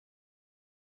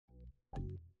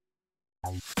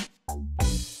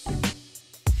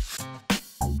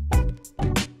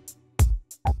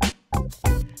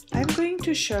I'm going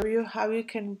to show you how you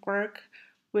can work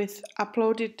with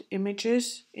uploaded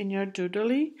images in your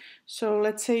Doodly. So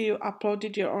let's say you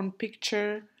uploaded your own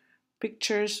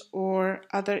pictures or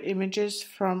other images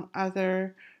from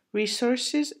other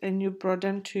resources and you brought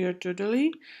them to your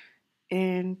Doodly,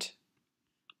 and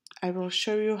I will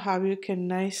show you how you can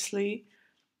nicely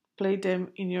play them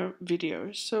in your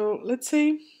videos. So let's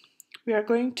say we are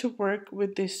going to work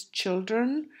with these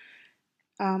children.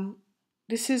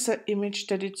 This is an image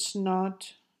that it's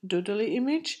not Doodly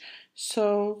image.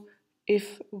 So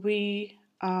if we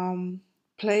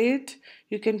play it,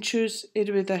 you can choose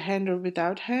it with a hand or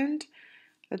without hand.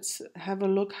 Let's have a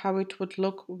look how it would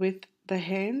look with the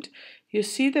hand. You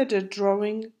see that the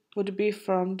drawing would be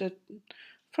from the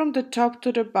top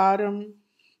to the bottom,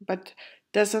 but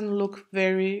doesn't look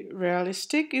very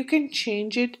realistic. You can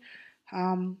change it.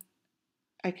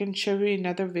 I can show you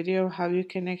another video how you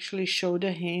can actually show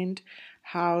the hand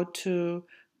how to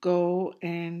go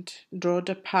and draw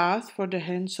the path for the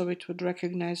hand so it would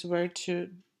recognize where to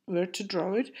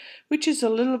draw it, which is a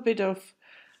little bit of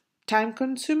time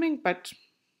consuming, but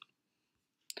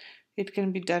it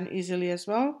can be done easily as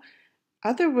well.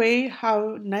 Other way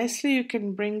how nicely you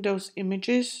can bring those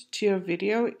images to your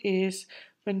video is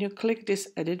when you click this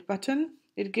edit button.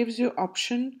 It gives you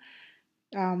option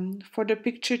for the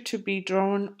picture to be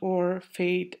drawn or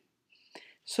fade.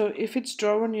 So if it's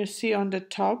drawn, you see on the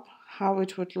top how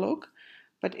it would look,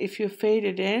 but if you fade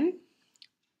it in,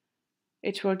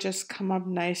 it will just come up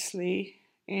nicely,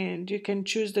 and you can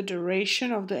choose the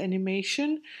duration of the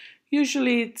animation.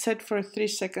 Usually it's set for 3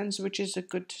 seconds, which is a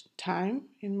good time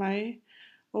in my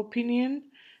opinion.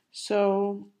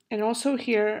 So, and also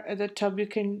here at the top you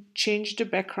can change the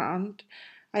background.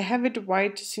 I have it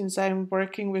white since I'm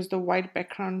working with the white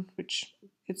background, which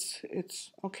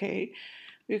it's okay.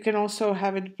 You can also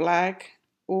have it black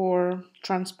or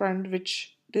transparent,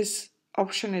 which this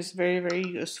option is very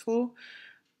useful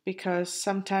because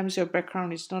sometimes your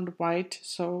background is not white,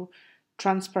 so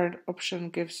transparent option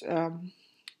gives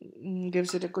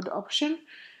it a good option.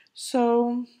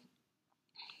 So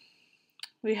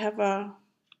we have a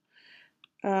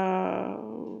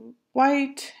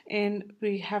white, and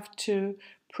we have to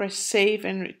press save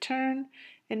and return,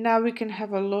 and now we can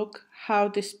have a look how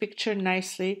this picture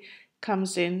nicely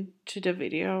comes in to the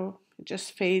video. It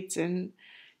just fades in,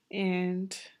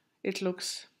 and it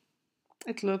looks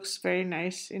very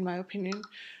nice in my opinion.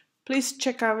 Please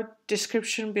check out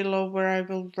description below where I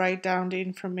will write down the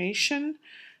information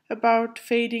about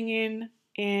fading in,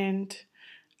 and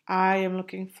I am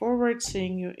looking forward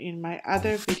seeing you in my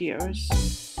other videos.